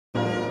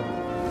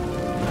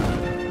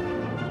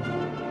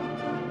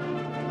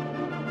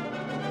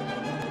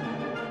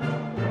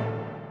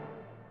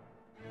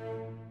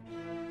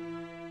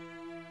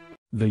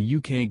The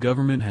UK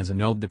government has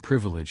annulled the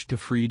privilege to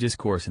free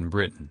discourse in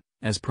Britain,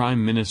 as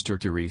Prime Minister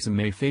Theresa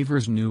May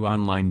favours new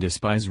online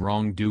despise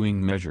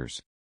wrongdoing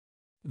measures.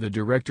 The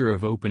Director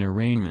of Open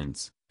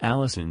Arraignments,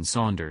 Alison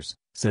Saunders,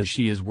 says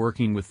she is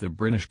working with the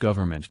British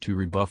government to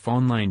rebuff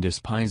online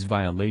despise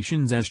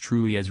violations as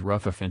truly as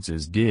rough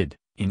offences did,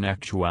 in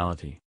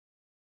actuality.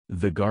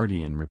 The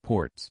Guardian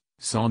reports,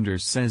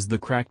 Saunders says the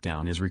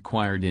crackdown is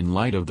required in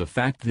light of the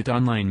fact that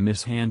online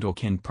mishandle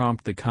can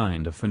prompt the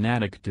kind of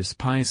fanatic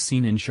despise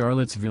seen in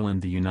Charlottesville in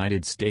the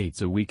United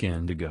States a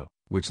weekend ago,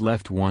 which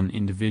left one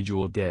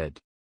individual dead.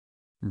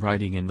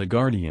 Writing in The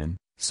Guardian,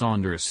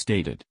 Saunders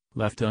stated,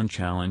 left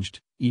unchallenged,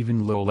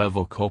 even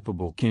low-level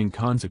culpable can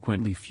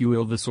consequently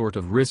fuel the sort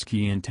of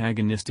risky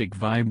antagonistic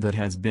vibe that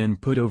has been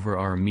put over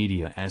our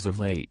media as of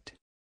late.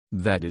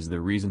 That is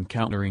the reason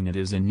countering it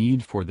is a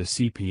need for the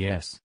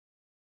CPS.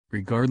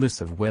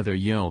 Regardless of whether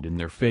yelled in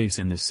their face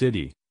in the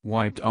city,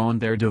 wiped on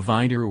their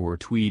divider or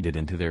tweeted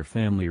into their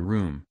family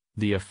room,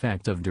 the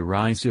effect of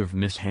derisive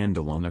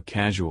mishandle on a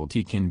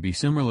casualty can be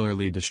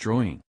similarly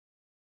destroying.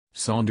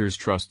 Saunders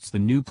trusts the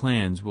new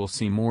plans will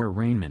see more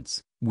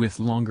arraignments, with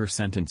longer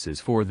sentences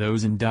for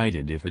those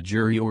indicted if a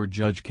jury or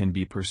judge can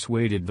be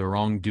persuaded the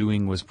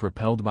wrongdoing was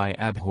propelled by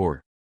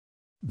abhor.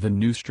 The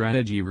new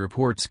strategy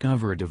reports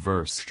cover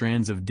diverse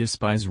strands of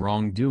despise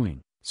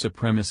wrongdoing,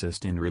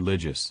 supremacist and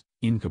religious,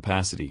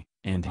 incapacity,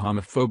 and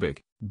homophobic,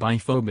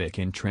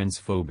 biphobic and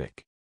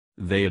transphobic.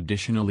 They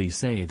additionally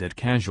say that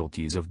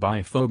casualties of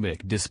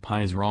biphobic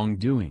despise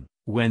wrongdoing,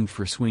 when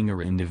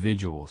for-swinger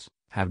individuals,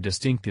 have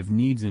distinctive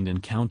needs and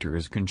encounter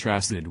as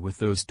contrasted with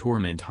those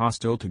torment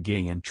hostile to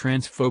gay and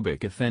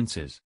transphobic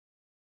offenses.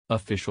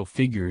 Official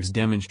figures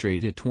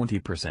demonstrate a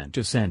 20%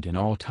 ascent in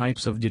all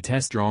types of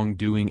detest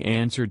wrongdoing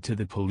answered to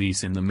the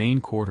police in the main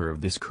quarter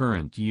of this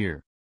current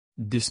year.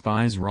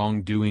 Despise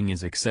wrongdoing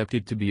is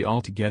accepted to be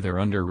altogether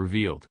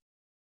under-revealed.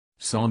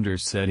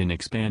 Saunders said an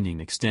expanding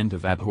extent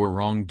of abhor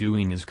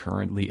wrongdoing is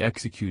currently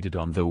executed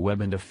on the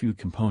web and a few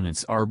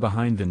components are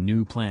behind the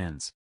new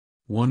plans.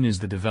 One is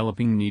the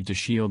developing need to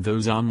shield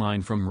those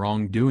online from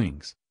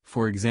wrongdoings,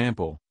 for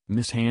example,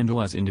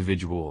 mishandle as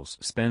individuals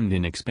spend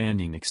an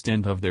expanding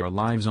extent of their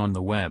lives on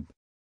the web.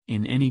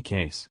 In any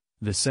case,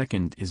 the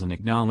second is an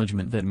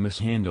acknowledgement that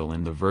mishandle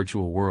in the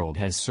virtual world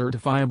has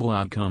certifiable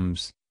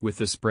outcomes, with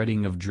the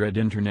spreading of dread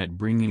internet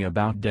bringing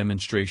about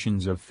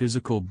demonstrations of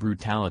physical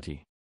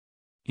brutality.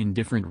 In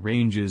different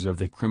ranges of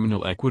the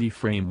criminal equity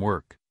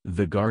framework,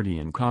 The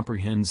Guardian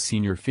comprehends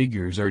senior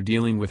figures are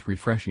dealing with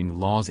refreshing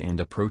laws and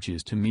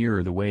approaches to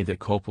mirror the way that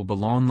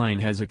culpable online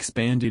has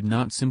expanded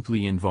not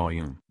simply in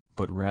volume,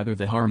 but rather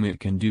the harm it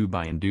can do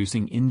by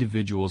inducing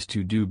individuals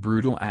to do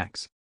brutal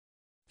acts.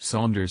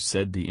 Saunders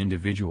said the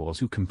individuals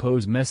who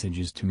compose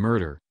messages to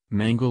murder,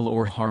 mangle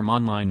or harm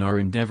online are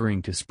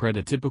endeavoring to spread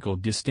a typical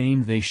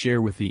disdain they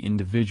share with the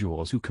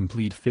individuals who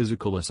complete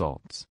physical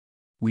assaults.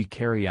 We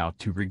carry out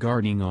to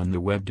regarding on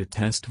the web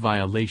detest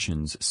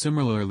violations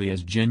similarly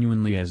as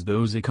genuinely as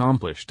those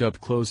accomplished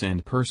up close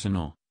and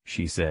personal,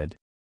 she said.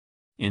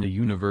 In a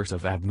universe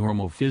of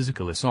abnormal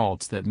physical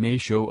assaults that may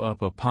show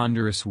up a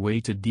ponderous way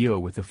to deal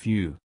with a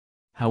few.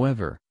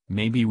 However,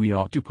 maybe we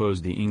ought to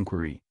pose the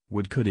inquiry,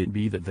 what could it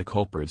be that the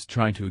culprits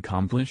try to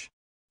accomplish?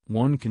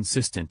 One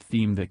consistent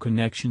theme that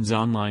connections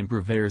online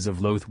purveyors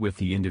of loath with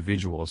the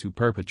individuals who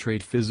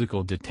perpetrate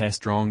physical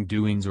detest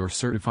wrongdoings or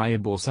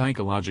certifiable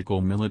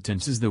psychological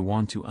militants is the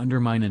want to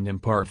undermine and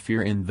impart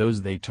fear in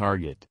those they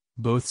target,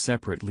 both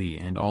separately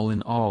and all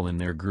in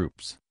their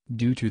groups,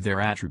 due to their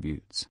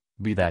attributes,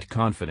 be that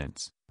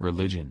confidence,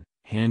 religion,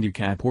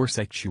 handicap or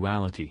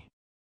sexuality.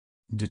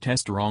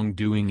 Detest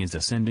wrongdoing is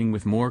ascending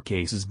with more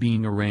cases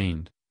being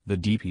arraigned, the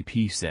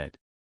DPP said.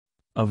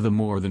 Of the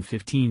more than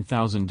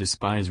 15,000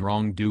 despise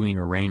wrongdoing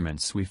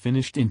arraignments we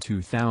finished in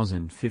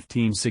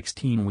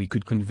 2015-16 we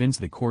could convince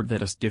the court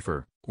that a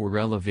stiffer, or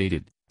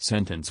elevated,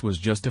 sentence was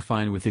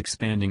justified with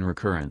expanding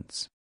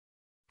recurrence.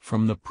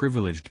 From the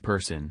privileged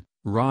person,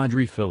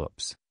 Rodri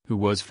Phillips, who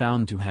was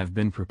found to have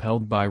been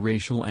propelled by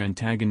racial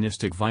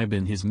antagonistic vibe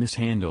in his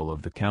mishandle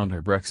of the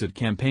counter-Brexit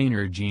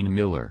campaigner Jean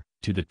Miller,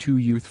 to the two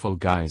youthful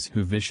guys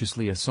who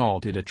viciously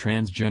assaulted a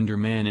transgender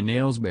man in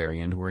Aylesbury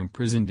and were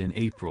imprisoned in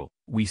April,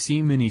 we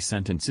see many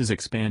sentences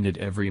expanded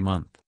every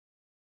month.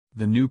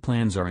 The new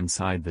plans are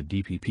inside the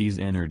DPP's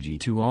energy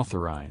to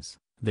authorize.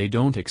 They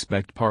don't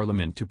expect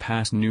Parliament to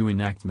pass new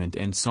enactment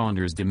and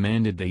Saunders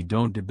demanded they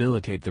don't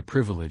debilitate the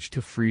privilege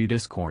to free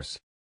discourse.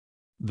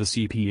 The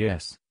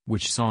CPS,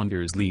 which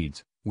Saunders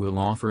leads, will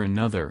offer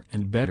another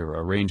and better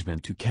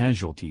arrangement to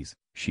casualties,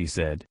 she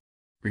said.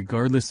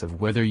 Regardless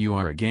of whether you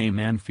are a gay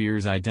man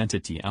fears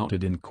identity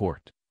outed in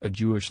court, a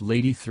Jewish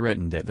lady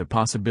threatened at the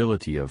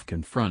possibility of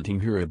confronting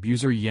her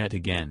abuser yet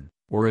again,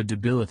 or a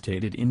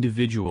debilitated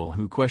individual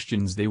who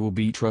questions they will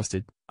be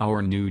trusted,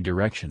 our new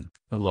direction,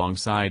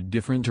 alongside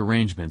different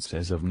arrangements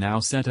as of now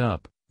set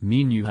up,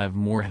 mean you have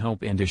more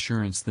help and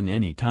assurance than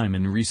any time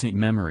in recent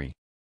memory.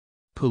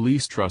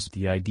 Police trust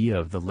the idea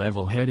of the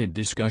level-headed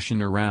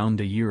discussion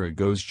around a year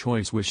ago's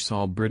choice which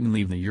saw Britain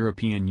leave the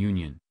European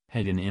Union,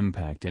 had an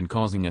impact in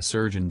causing a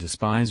surge in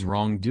despise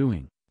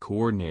wrongdoing,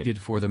 coordinated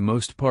for the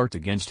most part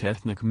against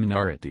ethnic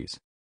minorities.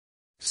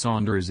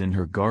 Saunders in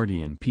her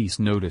Guardian piece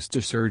noticed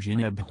a surge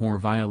in abhor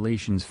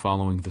violations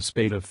following the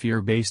spate of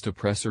fear-based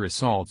oppressor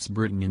assaults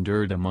Britain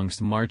endured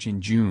amongst March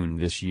and June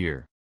this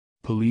year.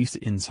 Police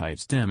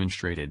insights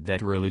demonstrated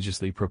that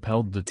religiously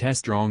propelled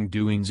detest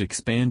wrongdoings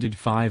expanded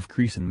 5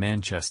 crease in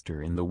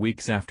Manchester in the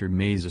weeks after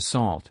May's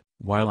assault,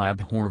 while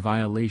abhor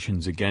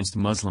violations against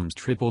Muslims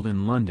tripled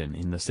in London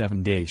in the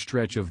 7-day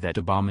stretch of that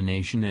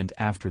abomination and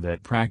after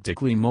that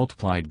practically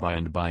multiplied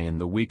by in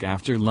the week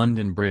after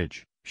London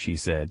Bridge, she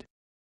said.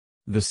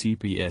 The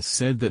CPS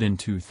said that in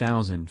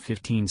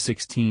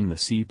 2015-16 the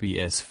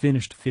CPS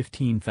finished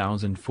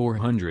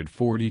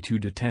 15,442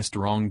 detest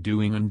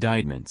wrongdoing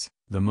indictments,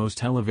 the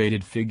most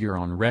elevated figure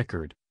on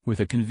record,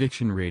 with a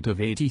conviction rate of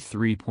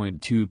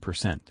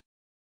 83.2%.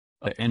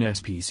 A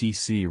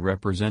NSPCC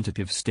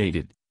representative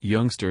stated,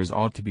 "Youngsters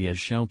ought to be as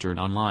sheltered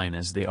online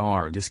as they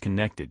are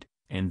disconnected,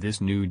 and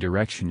this new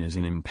direction is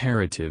an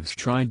imperative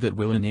stride that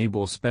will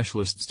enable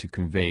specialists to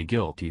convey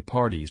guilty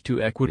parties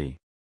to equity."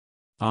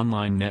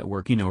 Online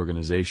networking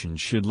organizations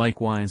should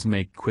likewise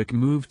make quick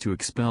move to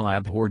expel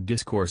abhor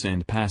discourse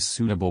and pass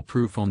suitable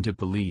proof on to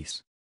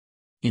police.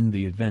 In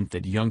the event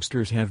that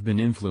youngsters have been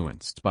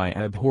influenced by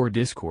abhor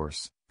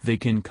discourse, they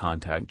can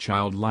contact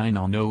Childline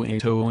on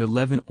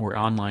 08011 or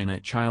online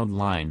at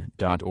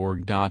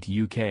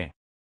childline.org.uk.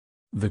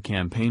 The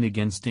Campaign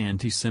Against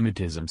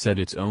Anti-Semitism said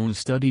its own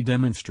study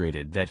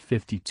demonstrated that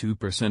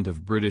 52%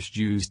 of British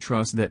Jews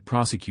trust that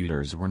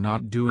prosecutors were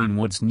not doing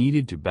what's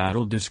needed to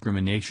battle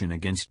discrimination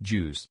against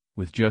Jews,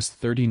 with just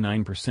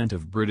 39%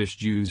 of British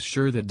Jews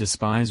sure that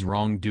despise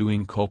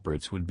wrongdoing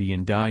culprits would be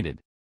indicted.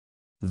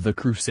 The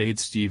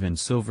Crusade's Stephen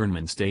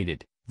Silverman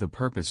stated, "The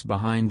purpose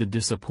behind the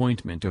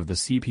disappointment of the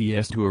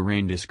CPS to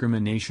arraign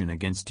discrimination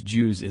against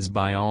Jews is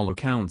by all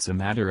accounts a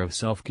matter of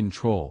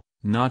self-control,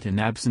 not an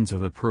absence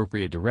of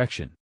appropriate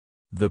direction.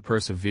 The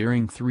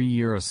persevering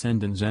 3-year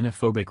ascent in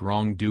xenophobic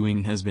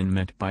wrongdoing has been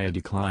met by a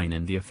decline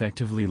in the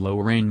effectively low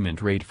arraignment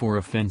rate for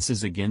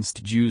offenses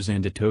against Jews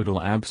and a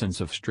total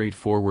absence of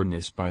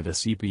straightforwardness by the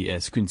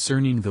CPS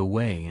concerning the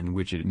way in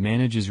which it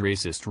manages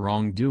racist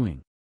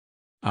wrongdoing.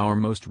 Our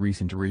most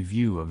recent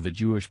review of the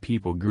Jewish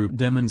people group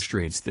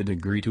demonstrates the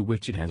degree to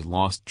which it has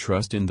lost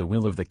trust in the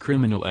will of the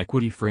criminal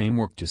equity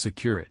framework to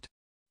secure it.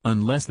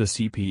 Unless the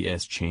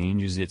CPS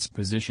changes its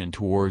position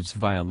towards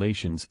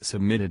violations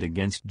submitted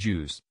against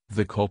Jews,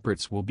 the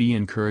culprits will be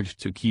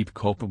encouraged to keep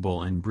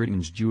culpable and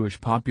Britain's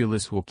Jewish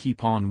populace will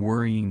keep on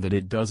worrying that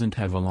it doesn't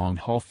have a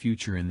long-haul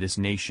future in this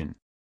nation."